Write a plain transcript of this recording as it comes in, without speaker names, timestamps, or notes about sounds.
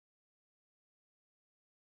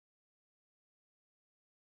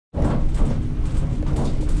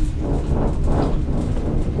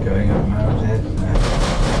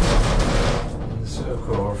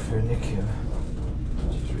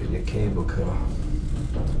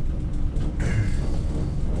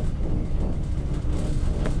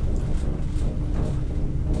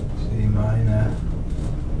See minor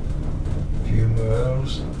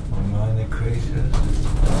fumaroles or minor craters.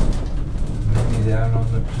 Many down on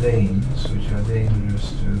the plains, which are dangerous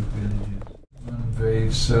to villages. One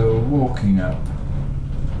brave soul walking up.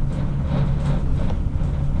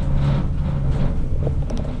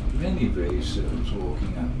 Many brave souls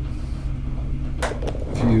walking up.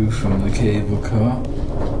 View from the cable car.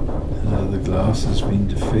 The glass has been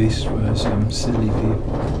defaced by some silly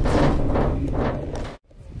people.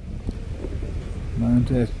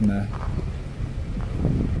 Mount Etna.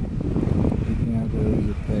 Looking out over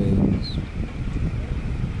the plains.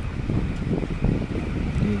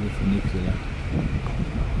 Near the funicular.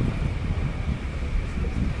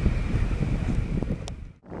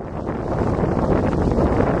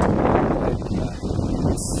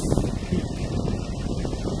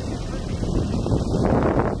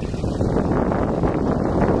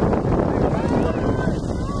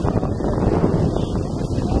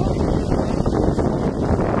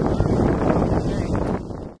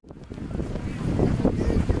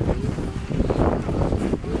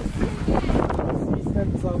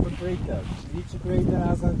 Of the crater. Each crater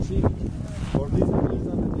has a chip. For this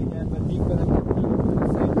reason, they have a different activity at the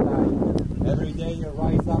same time. Every day you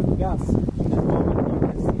rise up gas. In this moment you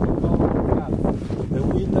can see the column of gas. The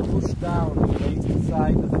wind pushes down the east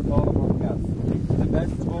side of the column of gas. The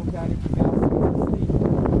best volcanic gas is steam.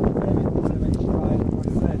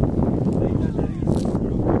 70-75%. Later there is a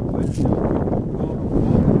group where CO2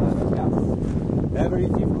 water gas. Every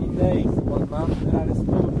 15 days, 1 month there are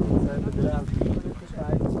explosions and there are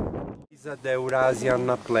is the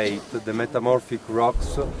Eurasian plate, the metamorphic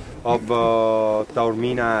rocks of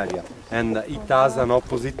Taormina area, and it has an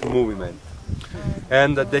opposite movement.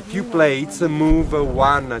 And the two plates move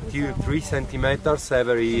 1, 2, 3 centimeters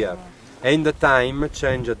every year. And the time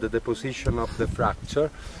changed the position of the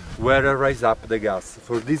fracture where rise up the gas.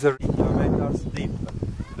 For this kilometers deep.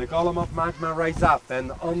 The column of magma rise up,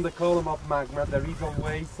 and on the column of magma there is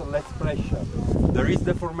always less pressure. There is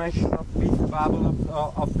the formation of big bubble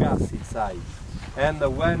of gas inside. And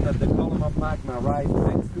when the column of magma rises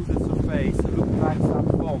next to the surface, it looks like some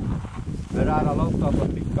foam. There are a lot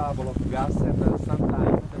of big bubble of gas, and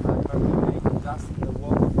sometimes the magma remains just in the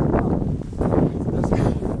wall of the bubble.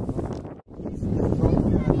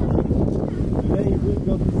 Today we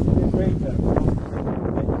go to see the crater.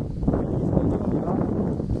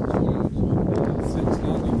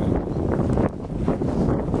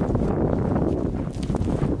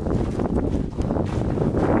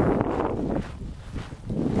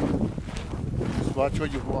 Watch where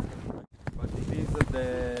you walk. But it is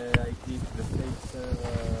I think the face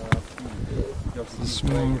A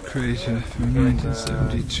small crater from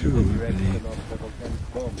 1972, I believe.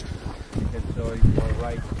 You can show it more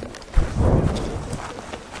right.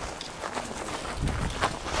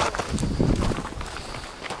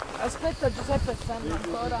 Aspetta Giuseppe, stanno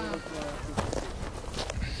ancora.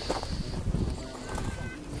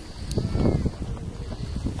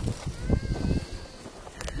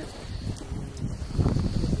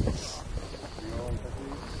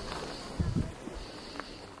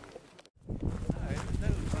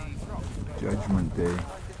 Judgment Day.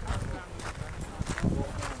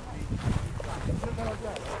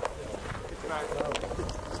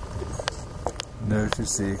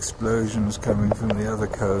 Notice the explosions coming from the other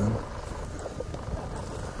cone.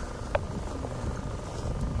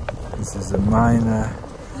 This is a minor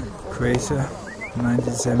crater,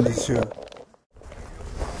 1972.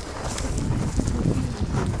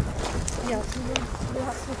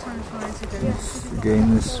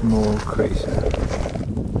 Again, a small crater.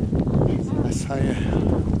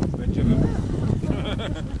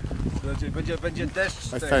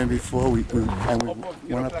 I found before we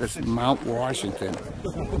went up this Mount Washington.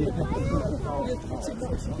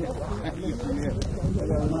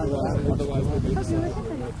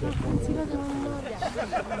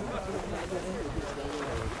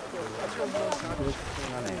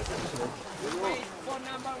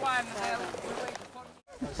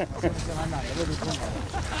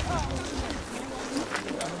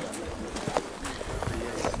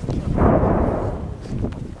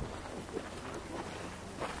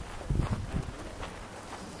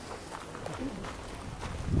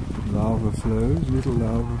 Lava flows, little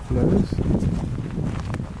lava flows.